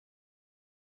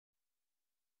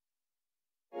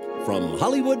From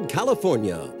Hollywood,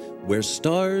 California, where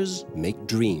stars make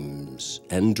dreams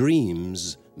and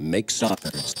dreams make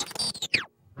stars.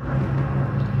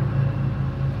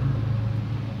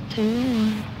 Do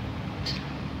you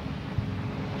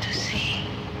want to see?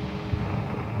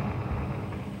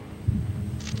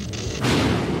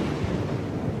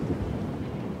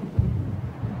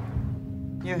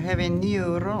 You have a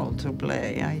new role to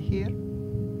play, I hear.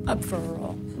 Up for a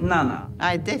role? No.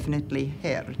 I definitely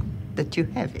heard that you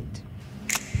have it.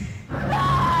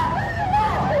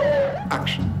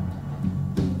 Action.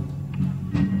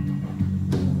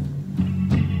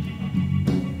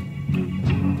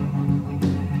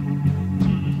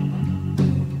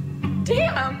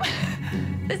 Damn!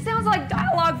 This sounds like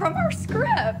dialogue from our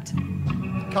script.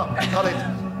 Cut it.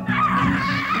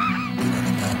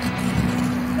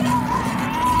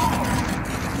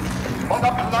 What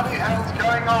the bloody hell's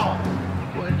going on?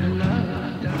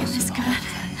 Is this good?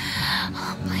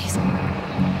 Oh, please.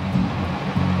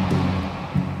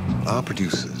 Our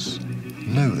producers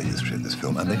know the history of this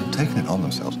film, and they've taken it on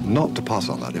themselves not to pass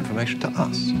on that information to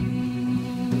us.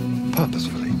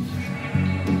 Purposefully.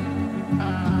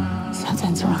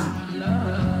 Something's wrong.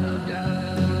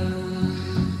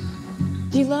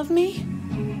 Do you love me?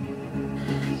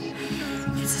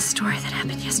 It's a story that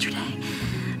happened yesterday,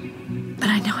 but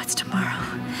I know it's tomorrow.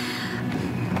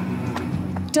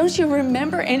 Don't you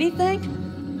remember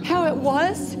anything? How it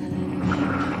was?